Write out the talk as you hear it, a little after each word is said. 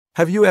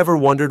Have you ever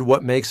wondered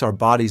what makes our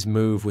bodies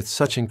move with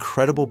such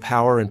incredible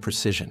power and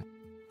precision?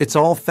 It's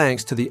all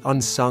thanks to the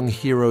unsung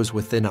heroes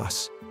within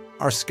us,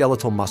 our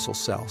skeletal muscle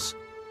cells.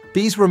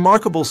 These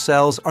remarkable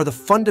cells are the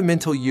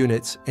fundamental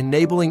units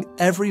enabling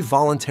every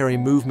voluntary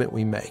movement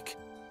we make.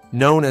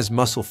 Known as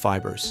muscle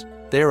fibers,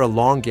 they are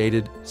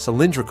elongated,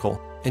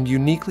 cylindrical, and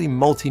uniquely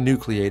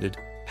multinucleated,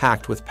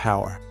 packed with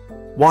power.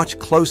 Watch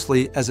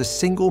closely as a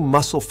single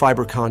muscle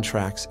fiber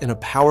contracts in a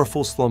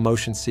powerful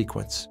slow-motion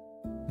sequence.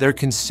 Their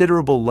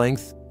considerable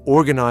length,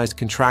 organized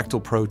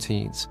contractile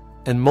proteins,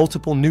 and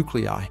multiple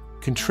nuclei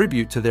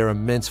contribute to their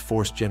immense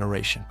force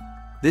generation.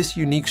 This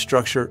unique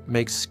structure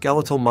makes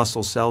skeletal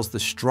muscle cells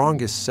the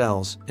strongest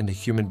cells in the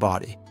human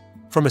body.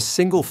 From a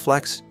single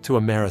flex to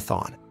a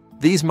marathon,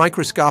 these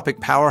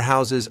microscopic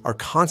powerhouses are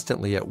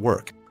constantly at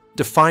work,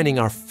 defining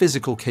our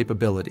physical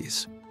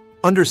capabilities.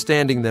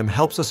 Understanding them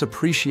helps us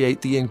appreciate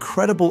the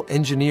incredible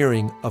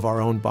engineering of our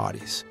own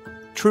bodies.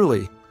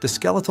 Truly, the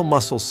skeletal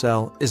muscle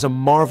cell is a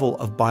marvel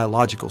of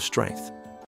biological strength.